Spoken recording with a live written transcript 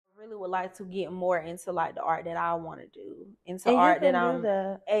would like to get more into like the art that I want to do, into And art you can that do I'm.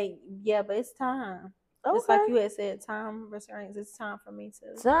 that. Yeah, but it's time. Okay. It's like you had said, time restraints. It's time for me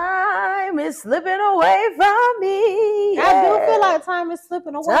to. Time is slipping away from me. Yeah. I do feel like time is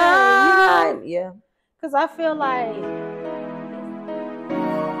slipping away. Time, yeah. Because I feel like.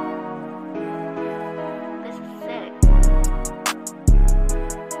 This is sick.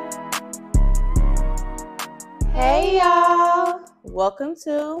 Hey y'all. Welcome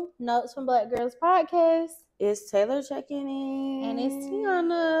to Notes from Black Girls Podcast. It's Taylor checking in. And it's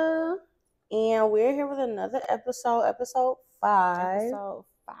Tionna. And we're here with another episode 5. Episode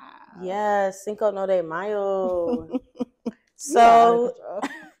 5. Yes, Cinco no de Mayo. So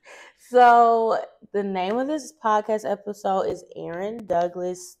the name of this podcast episode is Aaron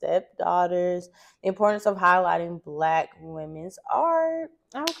Douglas, Stepdaughters, the importance of highlighting Black women's art.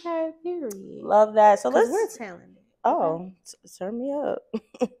 Okay, period. Love that. So we're talented. Oh, turn me up.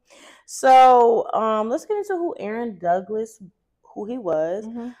 So let's get into who Aaron Douglas, who he was.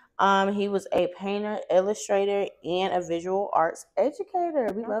 Mm-hmm. He was a painter, illustrator, and a visual arts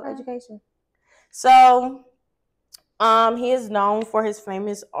educator. We love education. So he is known for his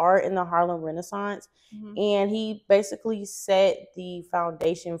famous art in the Harlem Renaissance, and he basically set the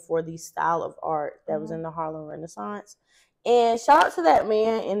foundation for the style of art that was in the Harlem Renaissance. And shout out to that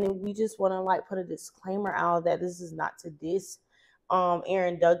man, and then we just want to like put a disclaimer out that this is not to diss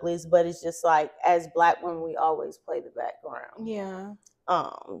Aaron Douglas, but it's just like as Black women we always play the background. Yeah.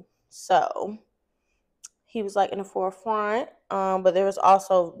 So he was like in the forefront, but there was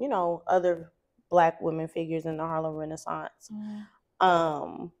also, you know, other Black women figures in the Harlem Renaissance.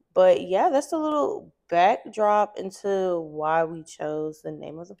 But yeah, that's a little backdrop into why we chose the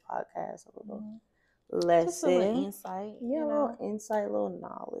name of the podcast. A little lesson, just a little insight, yeah, a little insight, a little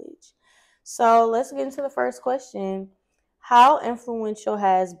knowledge. So let's get into the first question. How influential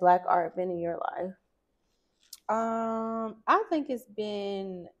has Black art been in your life? I think it's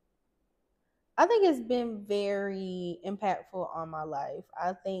been very impactful on my life.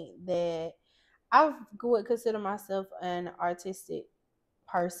 I think that I would consider myself an artistic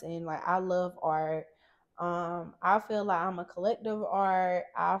person. Like, I love art. I feel like I'm a collector of art.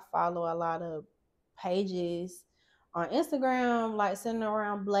 I follow a lot of pages on Instagram, like centered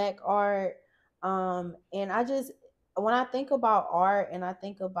around Black art. And when I think about art and I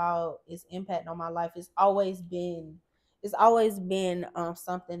think about its impact on my life, it's always been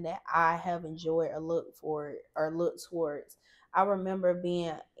something that I have enjoyed or looked towards. I remember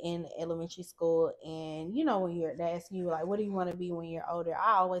being in elementary school, and you know, when they ask you like, what do you want to be when you're older?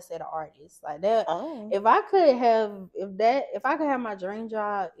 I always said an artist. Like that. If I could have my dream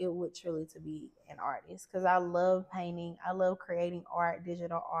job, it would truly to be an artist, because I love painting. I love creating art,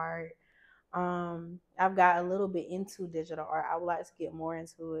 digital art. I've got a little bit into digital art. I would like to get more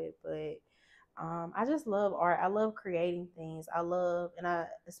into it, but I just love art. I love creating things. I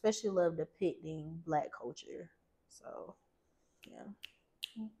especially love depicting Black culture. So, yeah.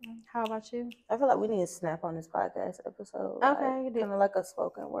 How about you? I feel like we need to snap on this podcast episode. Okay, you do. Kind of like a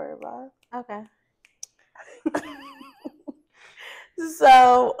spoken word vibe. Okay.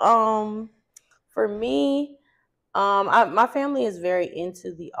 So, for me, my family is very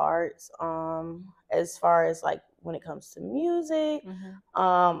into the arts. As far as like when it comes to music,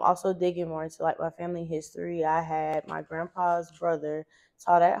 also digging more into like my family history. I had my grandpa's brother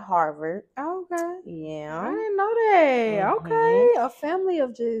taught at Harvard. Okay. Yeah. I didn't know that. Okay. A family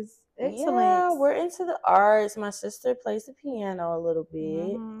of just excellence. Yeah, we're into the arts. My sister plays the piano a little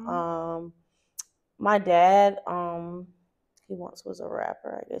bit. My dad, he once was a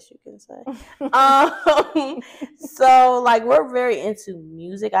rapper, I guess you can say. So like we're very into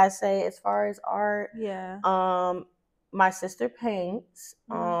music, I say, as far as art. Yeah. My sister paints.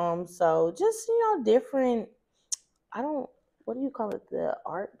 So just, different, what do you call it? The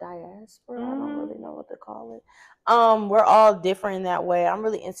art diaspora? I don't really know what to call it. We're all different in that way. I'm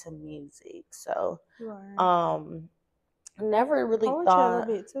really into music. So never really poetry thought. A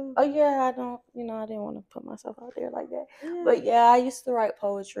little bit too. Oh yeah, I don't. I didn't want to put myself out there like that. Yeah. But yeah, I used to write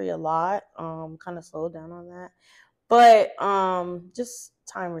poetry a lot. Kind of slowed down on that. But just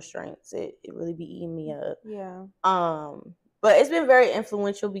time restraints. It really be eating me up. Yeah. But it's been very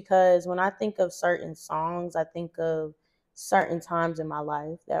influential because when I think of certain songs, I think of certain times in my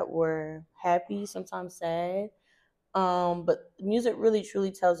life that were happy, sometimes sad. But music really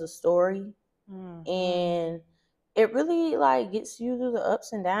truly tells a story, and it really like gets you through the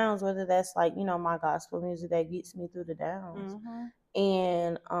ups and downs, whether that's like, my gospel music that gets me through the downs.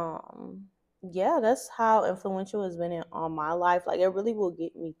 And yeah, that's how influential it's been on my life. Like it really will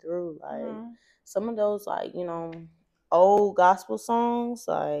get me through like some of those like, old gospel songs,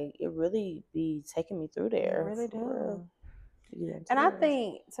 like it really be taking me through there. It really for do. real. And I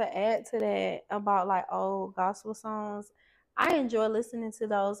think to add to that about like old gospel songs, I enjoy listening to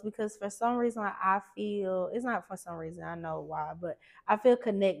those because for some reason I feel it's not for some reason, I know why, but I feel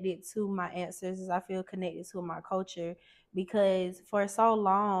connected to my ancestors. I feel connected to my culture because for so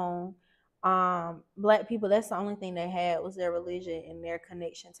long, black people, that's the only thing they had was their religion and their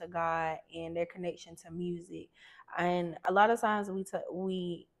connection to God and their connection to music. And a lot of times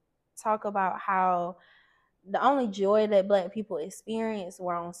we talk about how the only joy that black people experience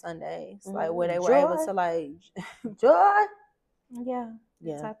were on Sundays, like where they were able to like joy, yeah,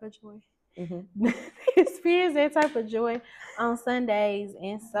 that type of joy. Mm-hmm. Experience that type of joy on Sundays,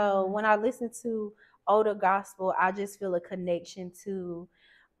 and so when I listen to older gospel, I just feel a connection to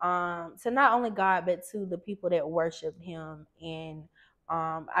not only God but to the people that worshiped Him, and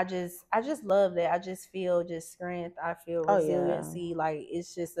I just love that. I just feel just strength. I feel resiliency. Like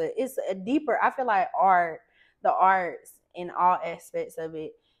it's a deeper. I feel like the arts in all aspects of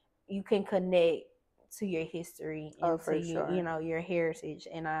it, you can connect to your history and to you know your heritage,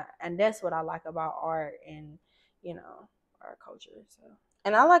 and that's what I like about art and our culture. So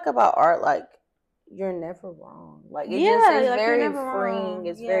and I like about art, like you're never wrong. Like it's like very freeing.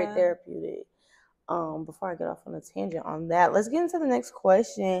 It's very therapeutic. Before I get off on a tangent on that, let's get into the next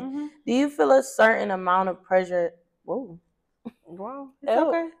question. Mm-hmm. Do you feel a certain amount of pressure? Whoa. Wow, it's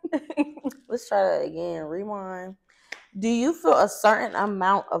okay. Let's try that again. Rewind. Do you feel a certain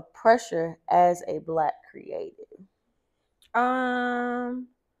amount of pressure as a Black creative? I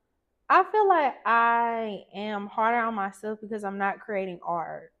feel like I am harder on myself because I'm not creating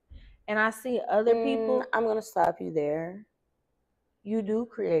art, and I see other people. I'm gonna stop you there. You do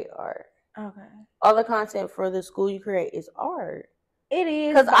create art. Okay. All the content for the school you create is art. It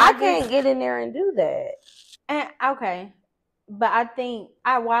is because I can't get in there and do that. And okay, but I think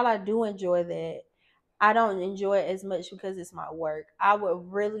while I do enjoy that, I don't enjoy it as much because it's my work. I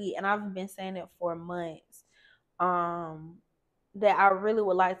would really, and I've been saying it for months, that I really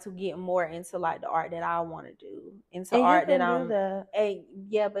would like to get more into like the art that I want to do, into and art you can that do that.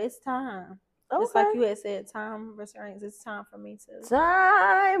 Yeah, but it's time. Okay. Just like you had said, time restraints. It's time for me to.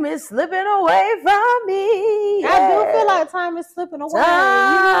 Time is slipping away from me. Yeah. I do feel like time is slipping away.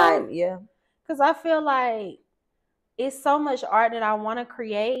 Time, yeah. Because I feel like it's so much art that I want to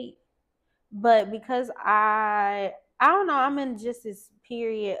create, but because I don't know, I'm in just this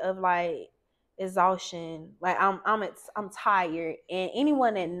period of like exhaustion. Like I'm tired, and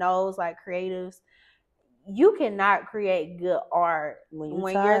anyone that knows like creatives, you cannot create good art when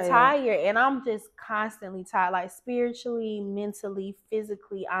you're tired. And I'm just constantly tired, like spiritually, mentally,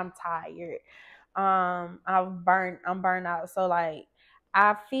 physically. I'm tired. I'm burnt out. So like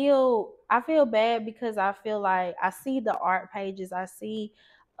I feel bad because I feel like I see the art pages, I see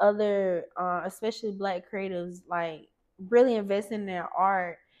other especially Black creatives like really investing in their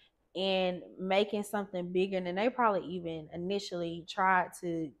art and making something bigger than they probably even initially tried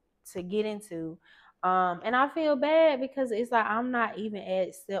to get into. And I feel bad because it's like I'm not even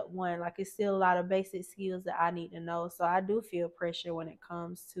at step one. Like it's still a lot of basic skills that I need to know. So I do feel pressure when it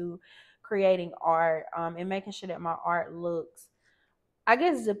comes to creating art, and making sure that my art looks, I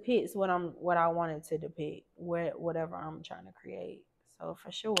guess, depicts what I wanted to depict, whatever I'm trying to create. So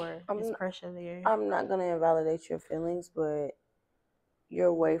for sure, there's pressure there. I'm not gonna invalidate your feelings, but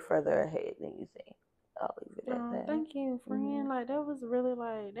you're way further ahead than you think. I'll leave it at that. Thank you, friend. Mm-hmm. Like that was really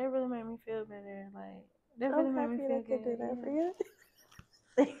like that really made me feel better. Like that really made me feel good. Do that for you.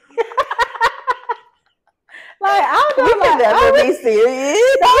 Like I don't know, like never be serious.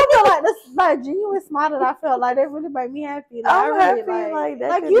 I feel like this like genuine smile that I felt like that really made me happy. Like I'm really, happy like that.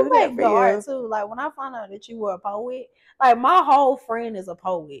 Like you make good art too. Like when I found out that you were a poet, like my whole friend is a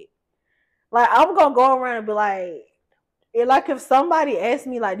poet. Like I'm gonna go around and be like if somebody asked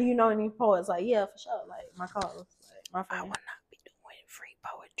me like, do you know any poets? Like yeah, for sure. Like my clothes, like my friend. I would not be doing free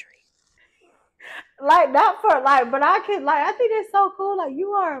poetry. Like not for like, but I can like I think that's so cool. Like you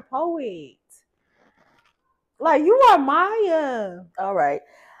are a poet. Like you are Maya. All right.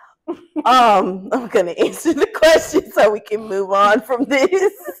 I'm gonna answer the question so we can move on from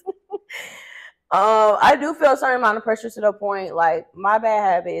this. I do feel a certain amount of pressure to the point like my bad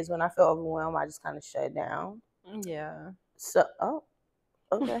habit is when I feel overwhelmed, I just kind of shut down. Yeah. So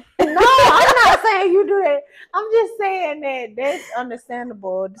okay. No, I'm not saying you do that. I'm just saying that that's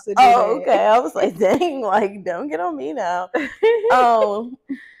understandable to do that. Okay. I was like, dang, like don't get on me now.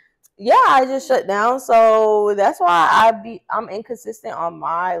 Yeah, I just shut down. So that's why I'm inconsistent on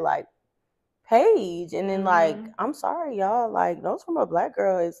my like page, and then like, Mhm. I'm sorry y'all, like Notes from a Black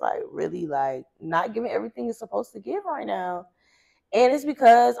Girl is like really like not giving everything it's supposed to give right now. And it's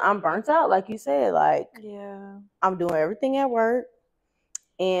because I'm burnt out, like you said, like Yeah. I'm doing everything at work.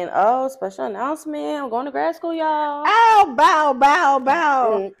 And special announcement, I'm going to grad school, y'all. Ow, bow, bow,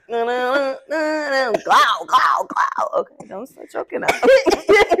 bow. Glow, glow, glow. Okay, don't start choking up.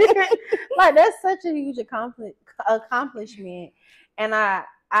 Like, that's such a huge accomplishment, and I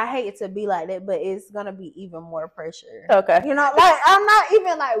hate to be like that, but it's gonna be even more pressure. Okay. You know, like, I'm not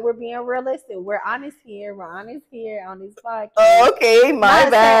even like, we're being realistic. We're honest here. We're honest here on this podcast. Oh, okay, my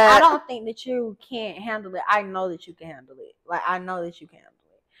Not bad. saying I don't think that you can't handle it. I know that you can handle it. Like, I know that you can handle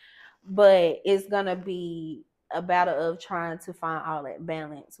it, but it's gonna be a battle of trying to find all that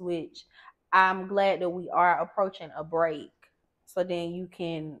balance, which I'm glad that we are approaching a break. So then you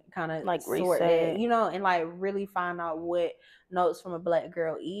can kind of Like sort reset. that, you know, and like really find out what Notes from a Black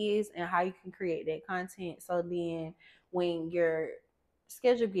Girl is and how you can create that content. So then when your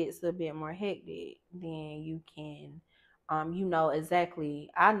schedule gets a bit more hectic, then you can, you know exactly.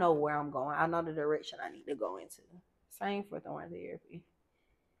 I know where I'm going. I know the direction I need to go into. Same for throwing therapy.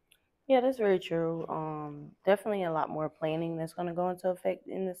 Yeah, that's very true. Definitely a lot more planning that's gonna go into effect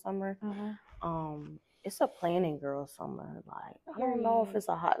in the summer. It's a planning girl summer. Like, I don't know if it's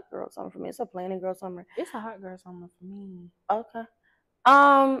a hot girl summer for me. It's a planning girl summer. It's a hot girl summer for me. Okay.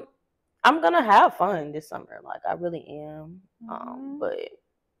 I'm gonna have fun this summer. Like, I really am. But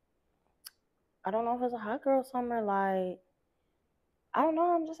I don't know if it's a hot girl summer. Like, I don't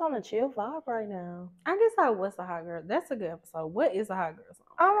know. I'm just on a chill vibe right now. I guess like, what's a hot girl? That's a good episode. What is a hot girl summer?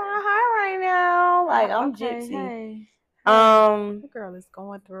 I'm on a high right now. Like, I'm okay, gypsy. Hey. The girl is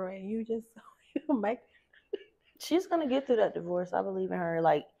going through it, and you just make. She's gonna get through that divorce. I believe in her.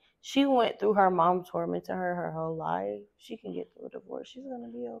 Like, she went through her mom tormenting her whole life. She can get through a divorce. She's gonna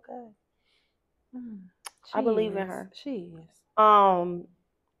be okay. I believe in her. She is. Now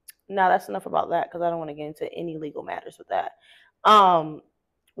that's enough about that because I don't want to get into any legal matters with that.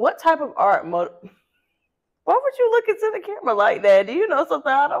 What type of art Why would you look into the camera like that? Do you know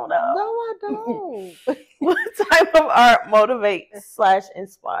something I don't know? No, I don't. What type of art motivates /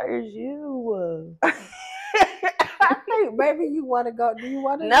 inspires you? I think maybe you want to go. Do you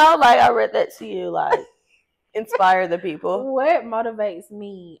want to? No, like I read that to you, like inspire the people. What motivates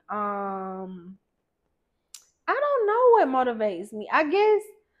me? I don't know what motivates me. I guess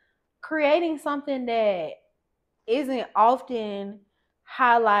creating something that isn't often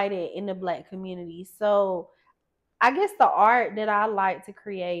highlighted in the Black community. So I guess the art that I like to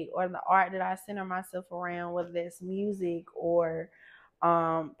create, or the art that I center myself around, whether it's music or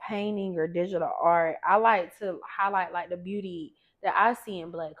painting or digital art, I like to highlight like the beauty that I see in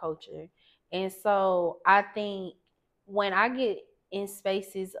Black culture. And so I think when I get in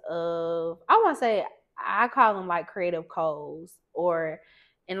spaces of, I want to say, I call them like creative codes, or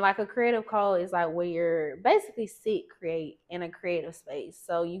and like a creative code is like where you're basically create in a creative space.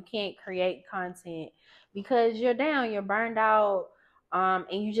 So you can't create content because you're down, you're burned out,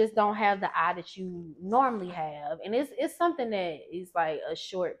 and you just don't have the eye that you normally have. And it's something that is like a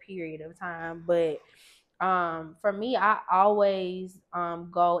short period of time. But for me, I always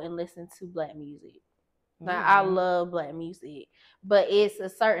go and listen to Black music. Like, I love Black music, but it's a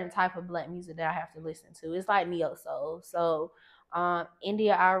certain type of Black music that I have to listen to. It's like neo soul. So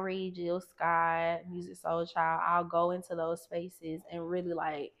India Ari, Jill Scott, Music Soul Child, I'll go into those spaces and really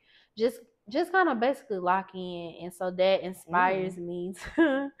like just kind of basically lock in. And so that inspires me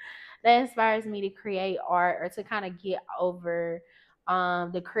to create art, or to kind of get over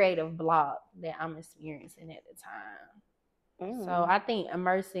the creative block that I'm experiencing at the time. So I think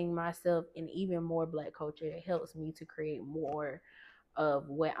immersing myself in even more Black culture helps me to create more of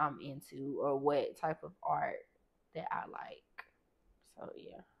what I'm into, or what type of art that I like. So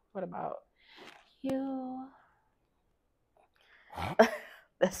yeah. What about you?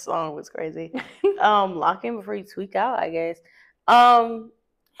 That song was crazy. Lock in before you tweak out, I guess. I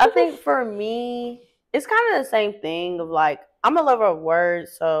think for me, it's kind of the same thing of like, I'm a lover of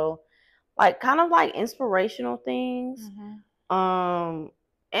words, so like kind of like inspirational things. And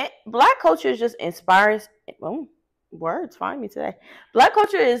Black culture just inspires. Words find me today. Black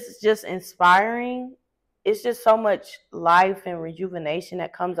culture is just inspiring. It's just so much life and rejuvenation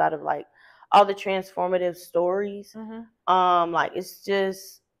that comes out of like all the transformative stories. Like, it's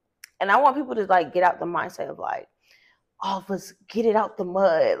just, and I want people to like get out the mindset of like, all of us get it out the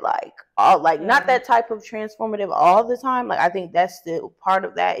mud, like all like not that type of transformative all the time. Like, I think that's still part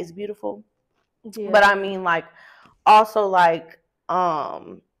of that is beautiful. But I mean, like, also like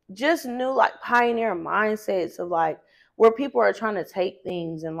just new like pioneer mindsets of like where people are trying to take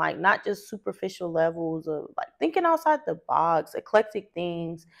things and like not just superficial levels of like thinking outside the box, eclectic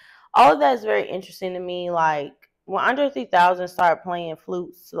things. All of that is very interesting to me. Like when Andre 3000 started playing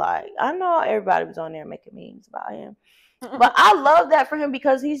flutes, like I know everybody was on there making memes about him, but I love that for him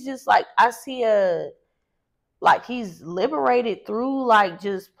because he's just like I see like he's liberated through like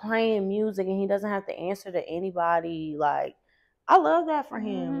just playing music and he doesn't have to answer to anybody. Like I love that for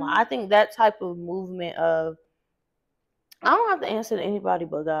him. Like, I think that type of movement of I don't have to answer to anybody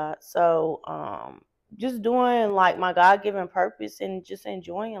but God. So just doing like my God given purpose and just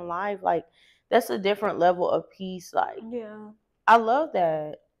enjoying life, like that's a different level of peace. Like I love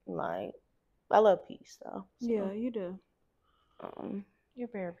that. Like I love peace though. So, yeah, you do. You're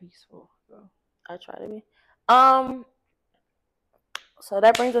very peaceful. So. I try to be. So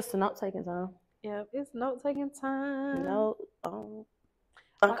that brings us to note taking time. Yep, it's note taking time. No,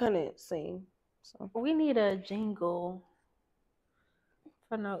 I couldn't sing. So we need a jingle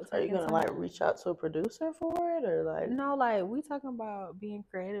for note taking. Are you gonna like reach out to a producer for it or like? No, like we talking about being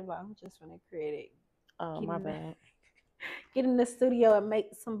creative. Like, I'm just gonna create it. Oh, my bad. Get in the studio and make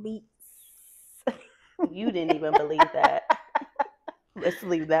some beats. You didn't even believe that. Let's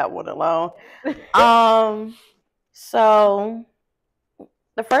leave that one alone. So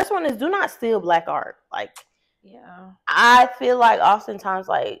the first one is do not steal Black art. Like, yeah, I feel like oftentimes,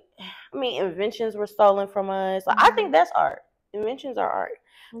 like, I mean, inventions were stolen from us. Like, I think that's art. Inventions are art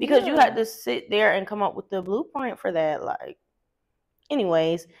because you had to sit there and come up with the blueprint for that. Like,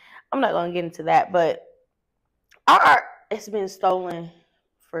 anyways, I'm not gonna get into that, but our art has been stolen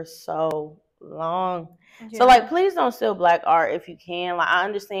for so long. So like please don't steal Black art if you can. Like I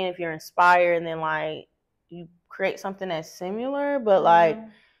understand if you're inspired and then like you create something that's similar, but like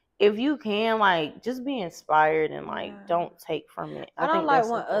if you can, like just be inspired and like don't take from it. I don't like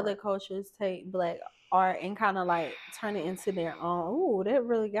when other cultures take Black art and kind of like turn it into their own. Ooh, that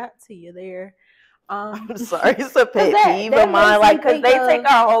really got to you there. I'm sorry, it's a pet peeve of mine. Like, cause they take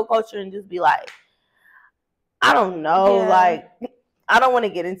our whole culture and just be like, I don't know, like I don't want to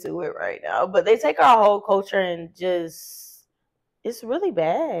get into it right now, but they take our whole culture and just it's really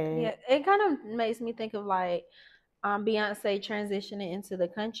bad. Yeah, it kind of makes me think of like Beyonce transitioning into the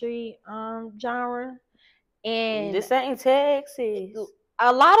country genre. And this ain't Texas.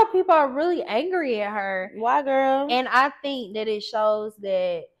 A lot of people are really angry at her. Why, girl? And I think that it shows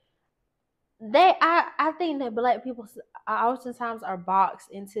that I think that Black people oftentimes are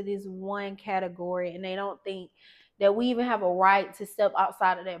boxed into this one category and they don't think that we even have a right to step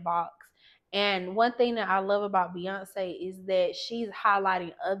outside of that box. And one thing that I love about Beyonce is that she's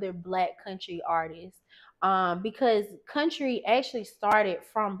highlighting other Black country artists. Because country actually started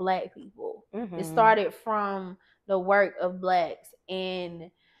from Black people. It started from the work of Blacks. And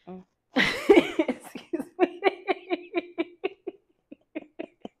excuse me.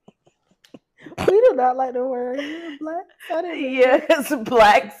 We do not like the word Black. Yes,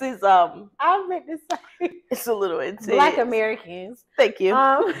 Blacks is I meant to say it's a little intense. Black Americans. Thank you.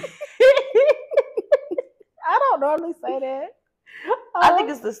 I don't normally say that. I think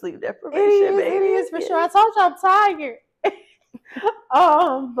it's the sleep deprivation, baby. It is for sure. I told you I'm tired.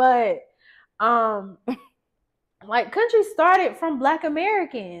 Like country started from Black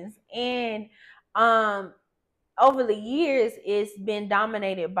Americans, and over the years it's been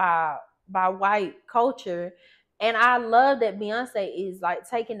dominated by white culture. And I love that Beyonce is like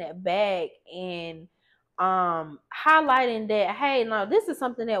taking that back and highlighting that, hey, no, this is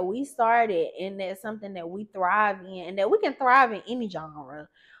something that we started and that's something that we thrive in and that we can thrive in any genre,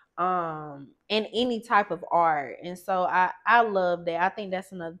 in any type of art. And so I love that. I think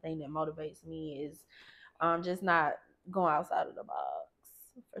that's another thing that motivates me is just not going outside of the box,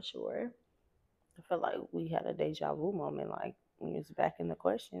 for sure. I feel like we had a deja vu moment, like when you was back in the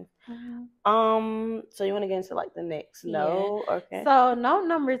questions. So you want to get into like the next note? Okay. So note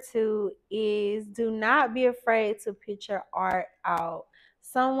number 2 is do not be afraid to put your art out.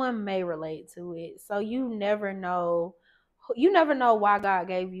 Someone may relate to it. So you never know why God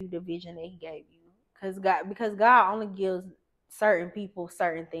gave you the vision that He gave you. Because God only gives certain people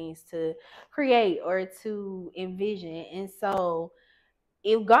certain things to create or to envision. And so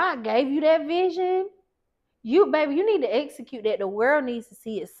if God gave you that vision, you need to execute that. The world needs to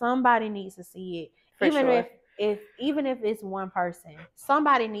see it. Somebody needs to see it. Even if it's one person,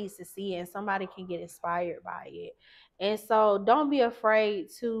 somebody needs to see it and somebody can get inspired by it. And so don't be afraid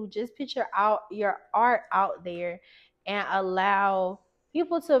to just put your art out there and allow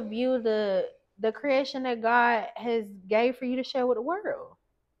people to view the creation that God has gave for you to share with the world.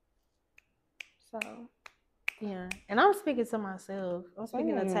 So yeah, and I'm speaking to myself. I'm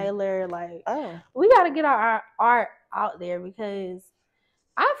speaking to Taylor. Like, we got to get our art out there because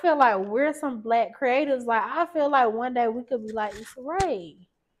I feel like we're some Black creatives. Like I feel like one day we could be like Issa Rae.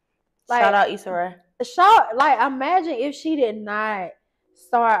 Like, shout out Issa Rae. Like imagine if she did not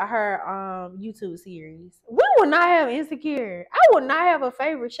start her YouTube series. We would not have Insecure. I would not have a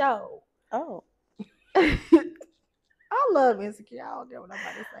favorite show. Oh. I love Insecure. I don't care what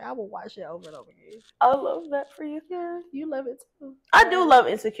nobody say. I will watch it over and over again. I love that for you. Yeah, you love it too. I do love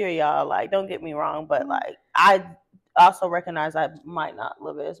Insecure, y'all. Like, don't get me wrong, but like, I also recognize I might not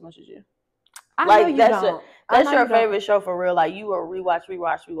love it as much as you. I like, know you that's don't. that's your favorite show for real. Like, you will rewatch.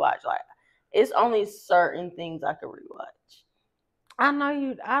 Like, it's only certain things I can rewatch. I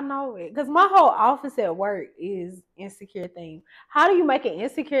know it. Because my whole office at work is Insecure theme. How do you make an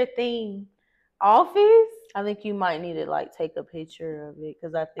Insecure theme office? I think you might need to like take a picture of it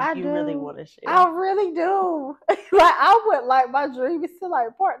because I think you really want to share. I really do. Like I would like my dream is to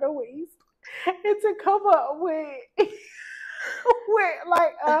like partner with East and to come up with with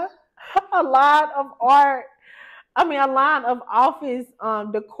like a line of art. I mean, a line of office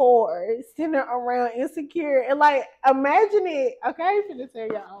decor centered around Insecure, and like imagine it. Okay, I'm gonna tell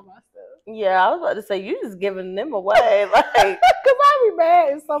y'all all my stuff. Yeah, I was about to say you just giving them away, like, cause I'd be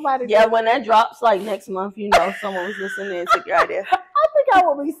mad if somebody. Yeah, when that drops like next month, you know, someone was listening to Insecure idea. I think I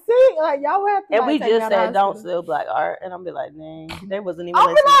would be sick. Like y'all would have to. And like, we just said don't steal Black art, and I'll be like, dang, they wasn't even. I'll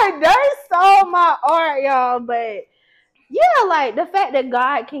be like, they stole my art, y'all. But yeah, like the fact that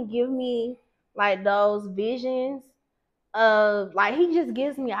God can give me like those visions of like he just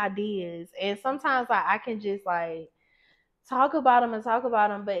gives me ideas, and sometimes like I can just like talk about them,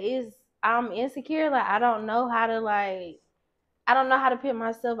 but I'm insecure. Like I don't know how to put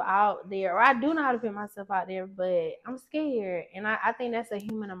myself out there, or I do know how to put myself out there, but I'm scared, and I think that's a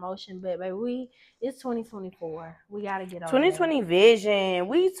human emotion. But baby, it's 2024. We gotta get on 2020 vision.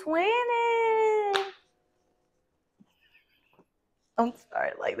 We twinning. I'm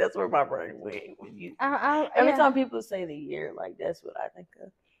sorry, like that's where my brain went when you. Every time people say the year, like that's what I think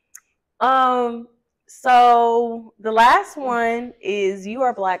of. So the last one is You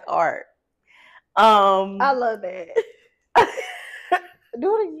Are Black Art. I love that.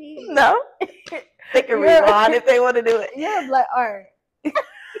 Do it again. No, they can rewind if they want to do it. Yeah, Black Art.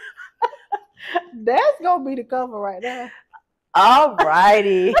 That's gonna be the cover right there. All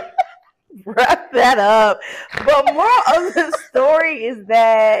righty. Wrap that up. But more of the story is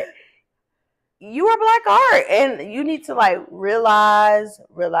that you are Black art, and you need to like realize.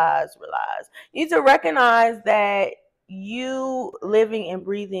 You need to recognize that you living and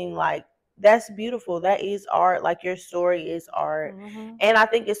breathing, like that's beautiful. That is art. Like your story is art. Mm-hmm. And I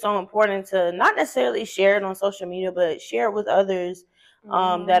think it's so important to not necessarily share it on social media, but share it with others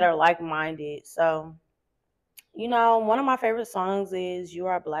that are like-minded. So, you know, one of my favorite songs is You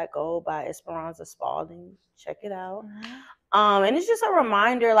Are Black Gold by Esperanza Spalding. Check it out. Mm-hmm. And it's just a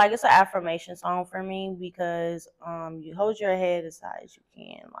reminder, like it's an affirmation song for me because you hold your head as high as you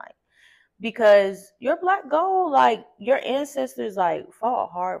can, like, because you're Black gold. Like your ancestors like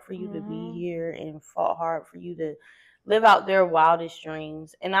fought hard for you to be here and fought hard for you to live out their wildest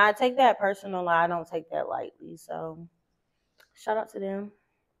dreams. And I take that personal. I don't take that lightly. So shout out to them.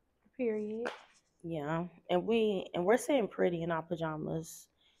 Period. Yeah, and we're saying pretty in our pajamas.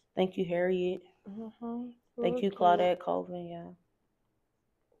 Thank you, Harriet. Mm-hmm. Thank you, Claudette Colvin. Yeah.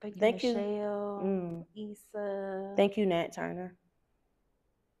 Thank you, Michelle. Issa. Thank you, Nat Turner.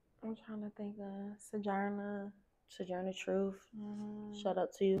 I'm trying to think of Sojourner Truth. Mm-hmm. Shout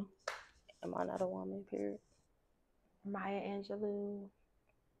out to you. Am I not a woman? Period. Maya Angelou.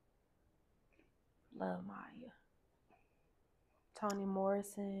 Love Maya. Toni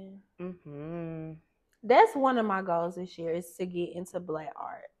Morrison. Mm-hmm. That's one of my goals this year is to get into Black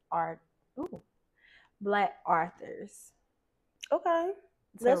Black authors. Okay,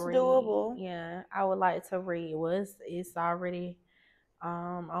 that's doable. Yeah, I would like to read. It's already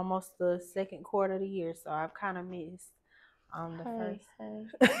almost the second quarter of the year, so I've kind of missed the first.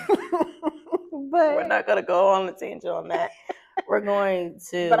 But we're not gonna go on a tangent on that. We're going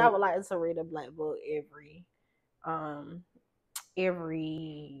to. But I would like to read a Black book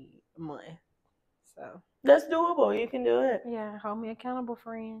every month. So that's doable. You can do it. Yeah, hold me accountable,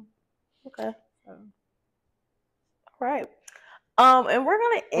 friend. Okay. So. All right. And we're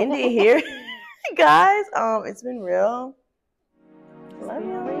gonna end it here, guys. It's been real. Love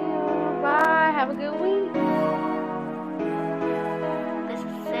you. Bye. Have a good week.